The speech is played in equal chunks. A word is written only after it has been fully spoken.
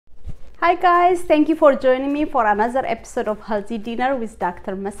Hi guys, thank you for joining me for another episode of Healthy Dinner with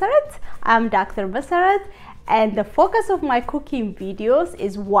Dr. Meseret. I'm Dr. Meseret and the focus of my cooking videos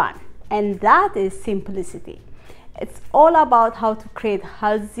is one, and that is simplicity. It's all about how to create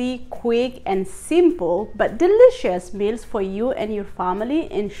healthy, quick and simple but delicious meals for you and your family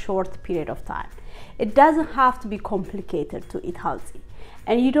in short period of time. It doesn't have to be complicated to eat healthy,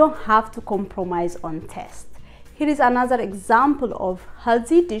 and you don't have to compromise on taste. Here is another example of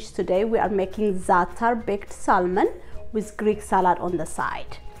healthy dish. Today we are making Za'atar baked salmon with Greek salad on the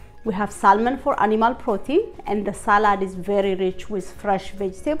side. We have salmon for animal protein and the salad is very rich with fresh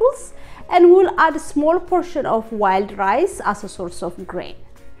vegetables, and we'll add a small portion of wild rice as a source of grain.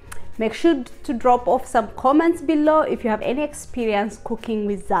 Make sure to drop off some comments below if you have any experience cooking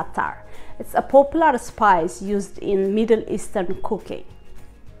with Za'atar. It's a popular spice used in Middle Eastern cooking.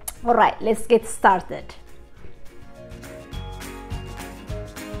 Alright, let's get started.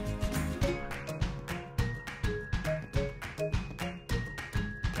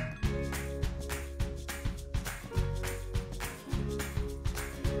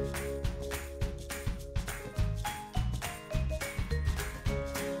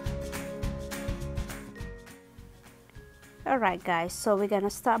 Alright guys, so we're gonna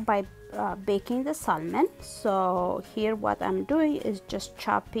start by baking the salmon. So here what I'm doing is just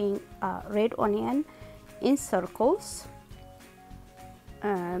chopping red onion in circles,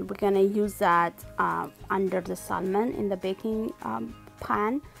 and we're gonna use that under the salmon in the baking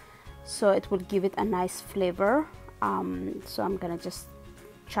pan, so it will give it a nice flavor. So I'm gonna just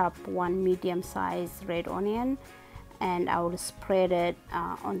chop one medium-sized red onion and I will spread it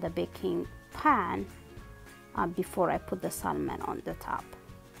on the baking pan before I put the salmon on the top.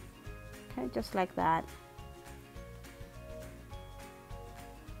 Okay, just like that.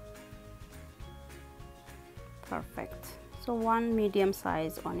 Perfect. So one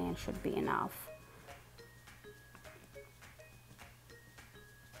medium-sized onion should be enough.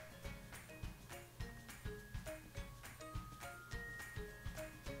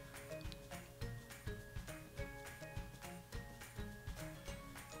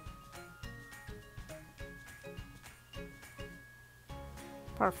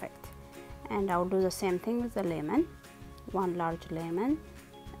 Perfect. And I'll do the same thing with the lemon, one large lemon,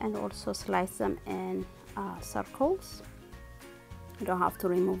 and also slice them in circles. You don't have to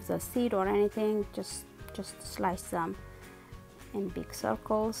remove the seed or anything, just slice them in big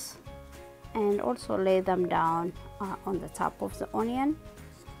circles, and also lay them down on the top of the onion,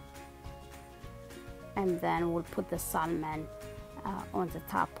 and then we'll put the salmon on the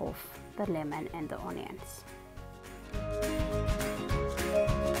top of the lemon and the onions.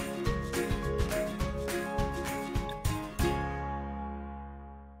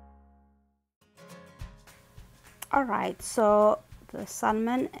 Alright, so the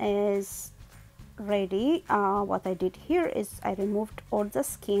salmon is ready. What I did here is I removed all the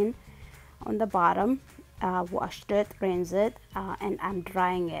skin on the bottom, washed it, rinsed it, and I'm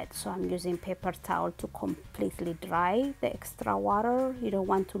drying it. So I'm using paper towel to completely dry the extra water. You don't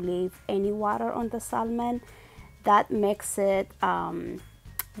want to leave any water on the salmon. That makes it,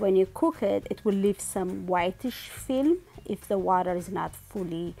 when you cook it, it will leave some whitish film if the water is not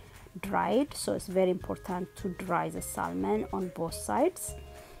fully dried. So it's very important to dry the salmon on both sides.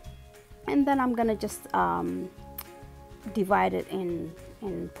 And then I'm gonna just divide it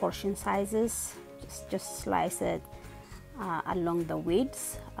in portion sizes. Just slice it along the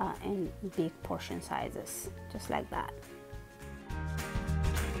widths in big portion sizes, just like that.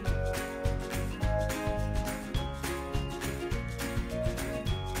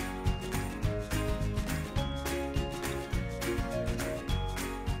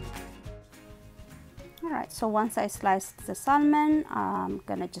 Alright, so once I sliced the salmon, I'm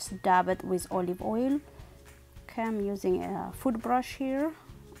gonna just dab it with olive oil. Okay, I'm using a food brush here,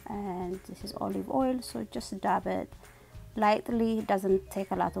 and this is olive oil, so just dab it lightly. It doesn't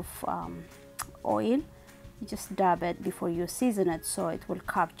take a lot of oil. You just dab it before you season it, so it will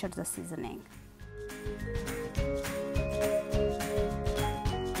capture the seasoning.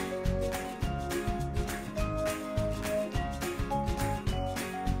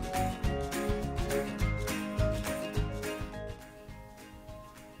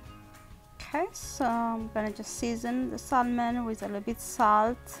 Okay, so I'm gonna just season the salmon with a little bit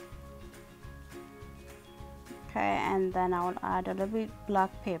salt. Okay, and then I will add a little bit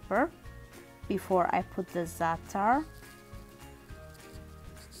black pepper before I put the za'atar.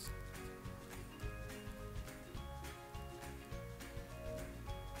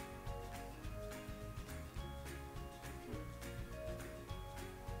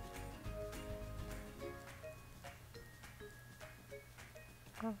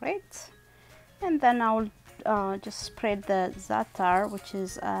 Great. And then I'll just spread the Za'atar, which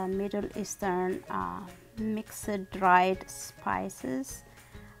is Middle Eastern mixed dried spices,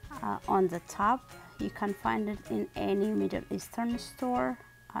 on the top. You can find it in any Middle Eastern store.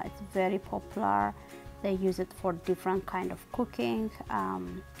 It's very popular. They use it for different kind of cooking.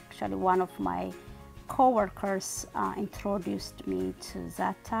 Actually, one of my co-workers introduced me to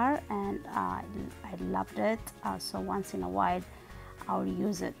Za'atar, and I loved it. So once in a while I'll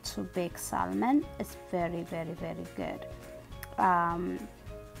use it to bake salmon. It's very, very, very good.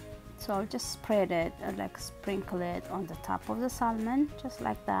 So I'll just spread it, like sprinkle it on the top of the salmon, just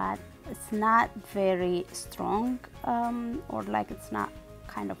like that. It's not very strong, or like it's not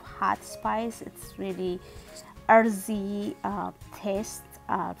kind of hot spice. It's really earthy taste,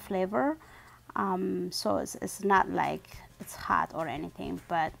 flavor. So it's not like it's hot or anything,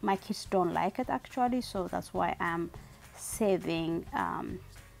 but my kids don't like it actually, so that's why I'm saving a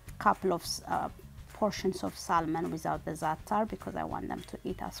couple of portions of salmon without the Za'atar, because I want them to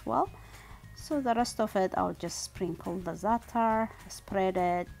eat as well. So the rest of it, I'll just sprinkle the Za'atar, spread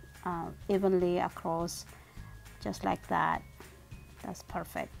it evenly across, just like that. That's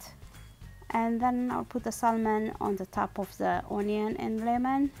perfect. And then I'll put the salmon on the top of the onion and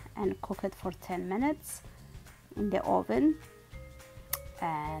lemon and cook it for 10 minutes in the oven,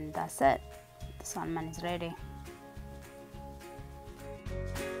 and that's it. The salmon is ready.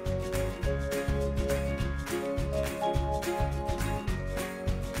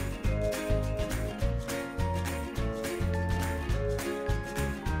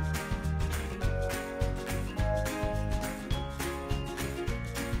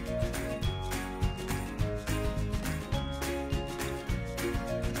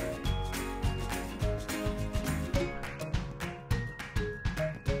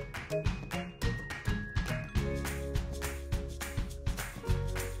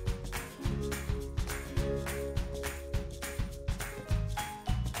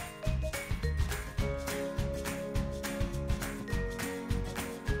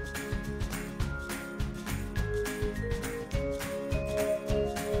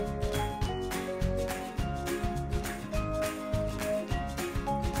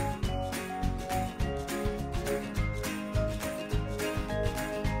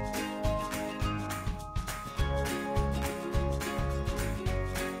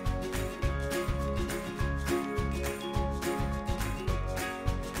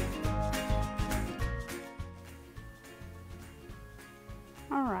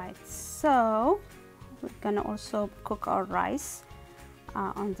 Alright, so we're gonna also cook our rice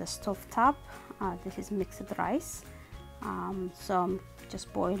on the stove top. This is mixed rice. So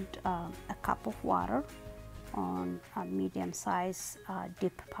just boiled a cup of water on a medium size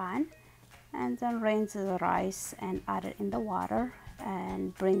deep pan, and then rinse the rice and add it in the water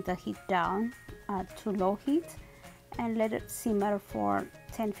and bring the heat down to low heat and let it simmer for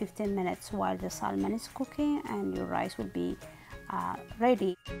 10-15 minutes while the salmon is cooking, and your rice will be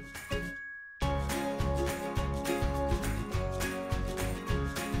ready.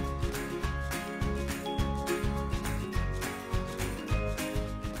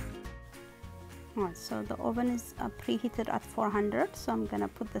 Alright, so the oven is preheated at 400, so I'm gonna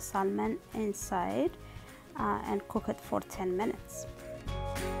put the salmon inside and cook it for 10 minutes.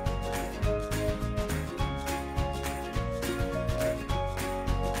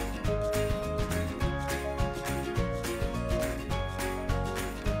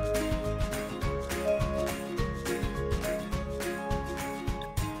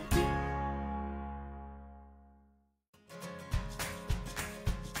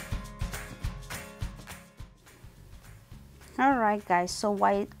 Alright guys, so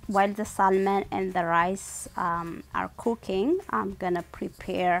while the salmon and the rice are cooking, I'm gonna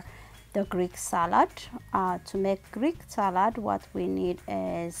prepare the Greek salad. To make Greek salad, what we need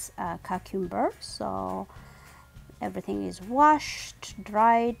is cucumber. So everything is washed,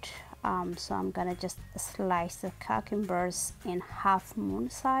 dried. So I'm gonna just slice the cucumbers in half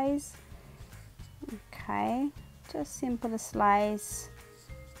moon size. Okay, just simple slice.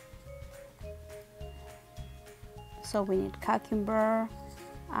 So we need cucumber,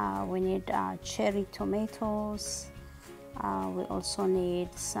 we need cherry tomatoes, we also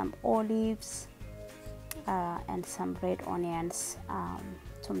need some olives and some red onions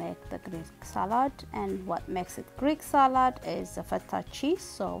to make the Greek salad. And what makes it Greek salad is the feta cheese,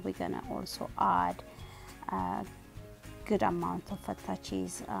 so we're gonna also add a good amount of feta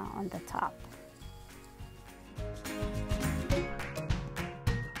cheese on the top.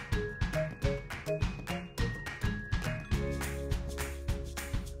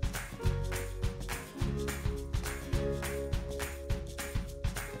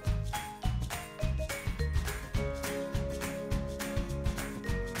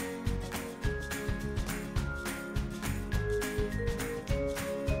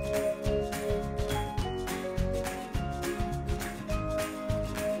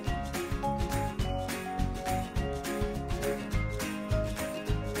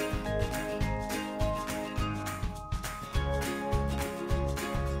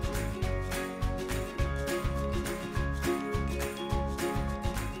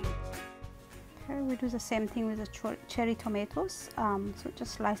 we do the same thing with the cherry tomatoes. So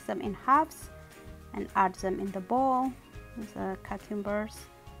just slice them in halves and add them in the bowl with the cucumbers.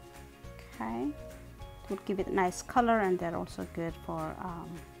 Okay, it will give it a nice color, and they're also good for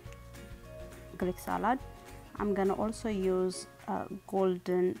Greek salad. I'm gonna also use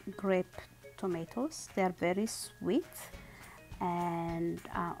golden grape tomatoes. They're very sweet, and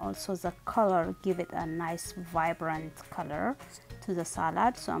also the color give it a nice vibrant color to the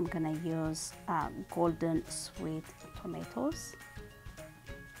salad. So I'm gonna use golden sweet tomatoes.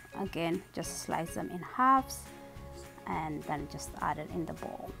 Again, just slice them in halves and then just add it in the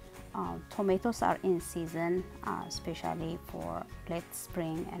bowl. Tomatoes are in season, especially for late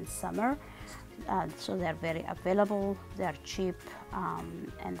spring and summer, so they're very available, they're cheap,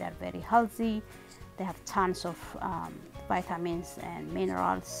 and they're very healthy. They have tons of vitamins and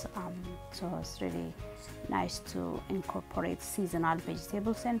minerals, so it's really nice to incorporate seasonal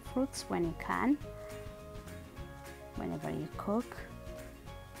vegetables and fruits when you can, whenever you cook.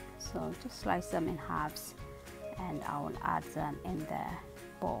 So just slice them in halves and I will add them in the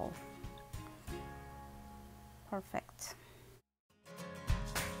bowl. Perfect.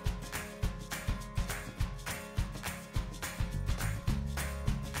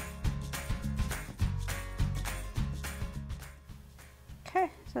 Okay,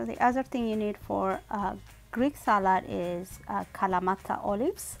 so the other thing you need for Greek salad is Kalamata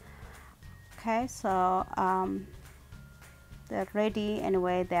olives. Okay, so they're ready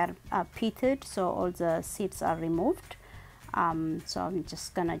anyway. They're pitted, so all the seeds are removed. So I'm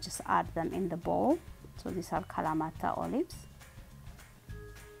just gonna add them in the bowl. So these are Kalamata olives.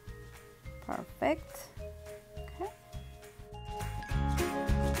 Perfect. Okay.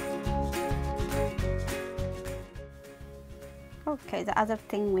 Okay, the other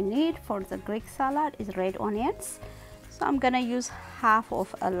thing we need for the Greek salad is red onions. So I'm gonna use half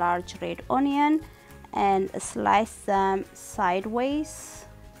of a large red onion and slice them sideways,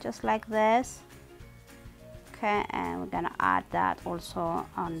 just like this. Okay, and we're gonna add that also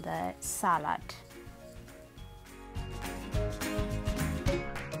on the salad.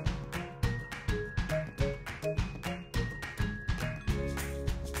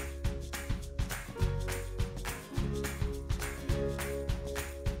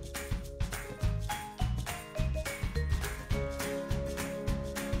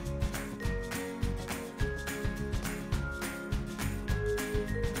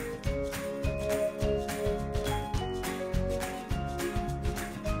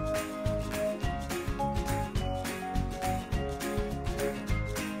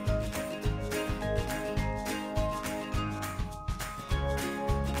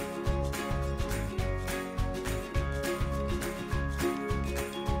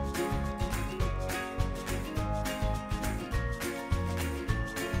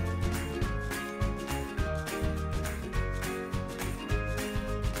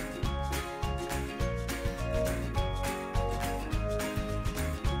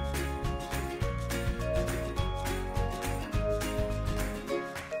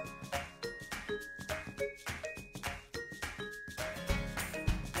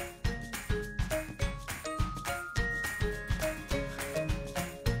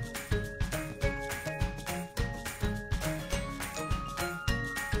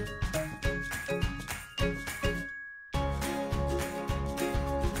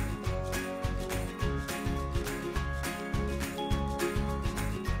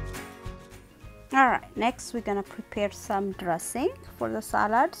 Alright, next we're gonna prepare some dressing for the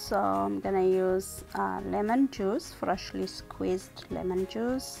salad. So I'm gonna use lemon juice, freshly squeezed lemon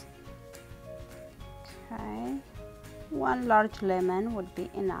juice. Okay, 1 large lemon would be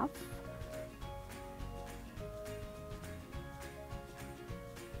enough.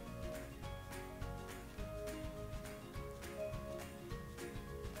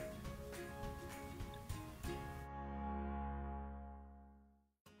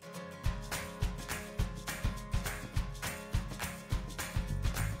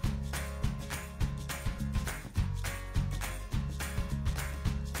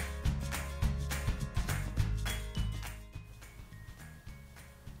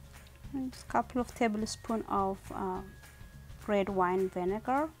 And just a couple of tablespoons of red wine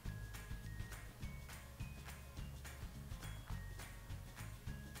vinegar.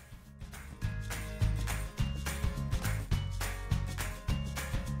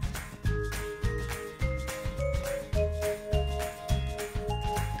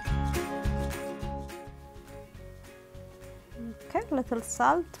 Okay, little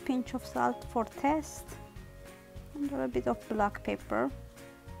salt, pinch of salt for taste, and a little bit of black pepper.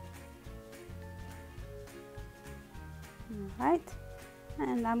 Alright,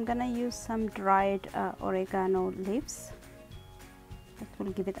 And I'm gonna use some dried oregano leaves. It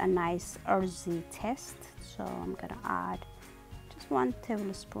will give it a nice earthy taste. So I'm gonna add just 1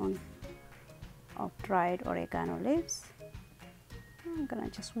 tablespoon of dried oregano leaves. I'm gonna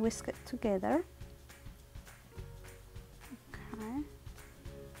just whisk it together. Okay.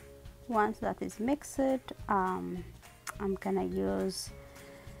 Once that is mixed, I'm gonna use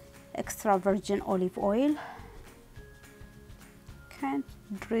extra virgin olive oil. Okay,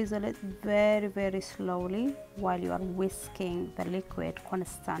 drizzle it very slowly while you are whisking the liquid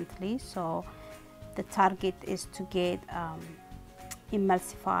constantly. So the target is to get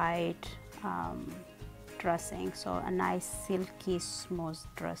emulsified dressing, so a nice silky smooth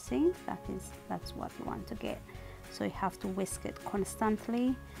dressing. That's what you want to get. So you have to whisk it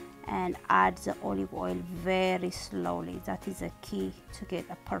constantly and add the olive oil very slowly. That is a key to get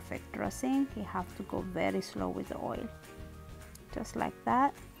a perfect dressing. You have to go very slow with the oil, just like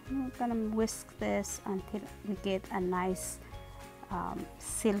that. We're gonna whisk this until we get a nice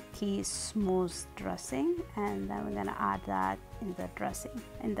silky smooth dressing, and then we're gonna add that in the dressing,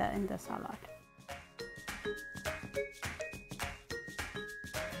 in the salad.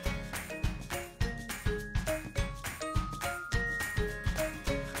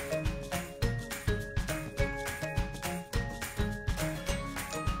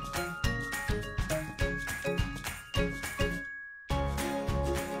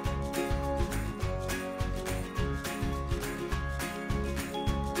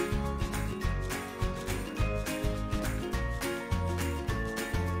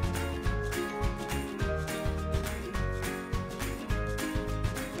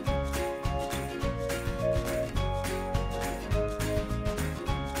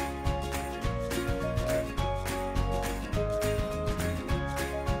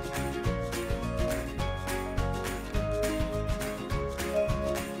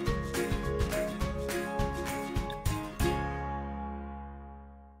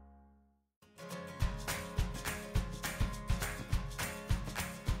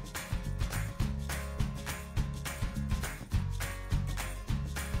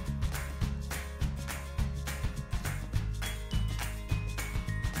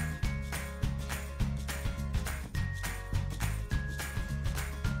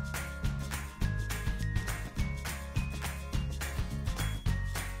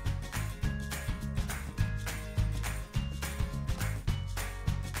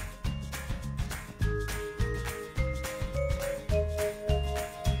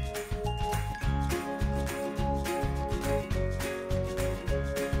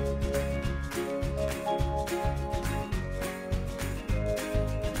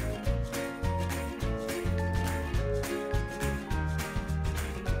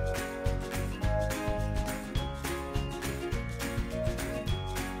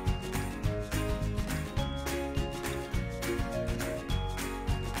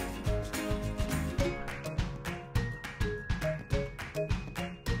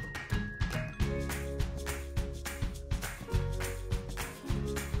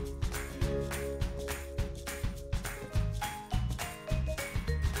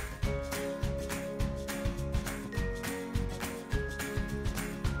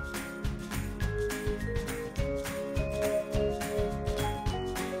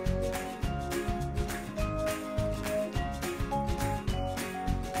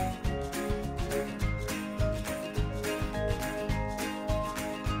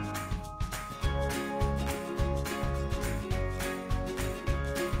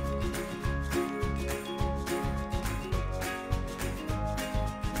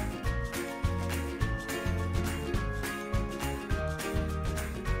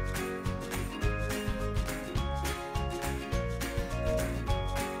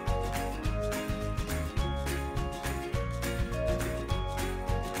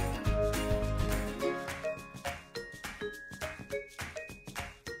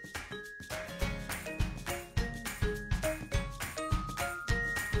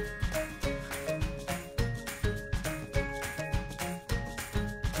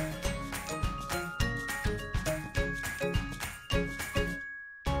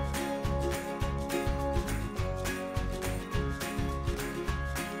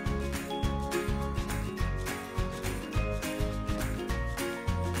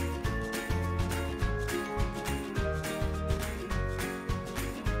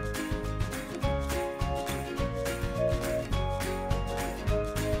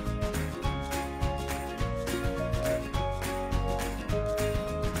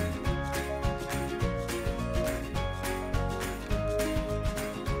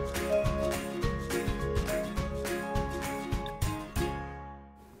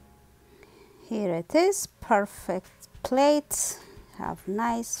 Here it is, perfect plate. Have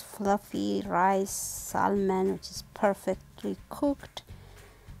nice fluffy rice, salmon, which is perfectly cooked,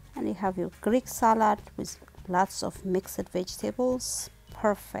 and you have your Greek salad with lots of mixed vegetables.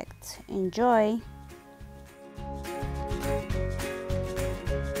 Perfect. Enjoy.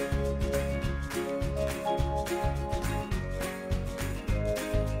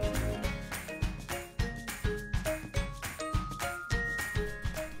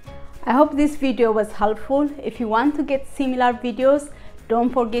 I hope this video was helpful. If you want to get similar videos, don't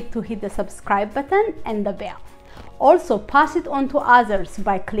forget to hit the subscribe button and the bell. Also, pass it on to others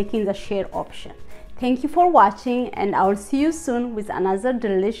by clicking the share option. Thank you for watching, and I will see you soon with another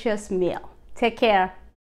delicious meal. Take care.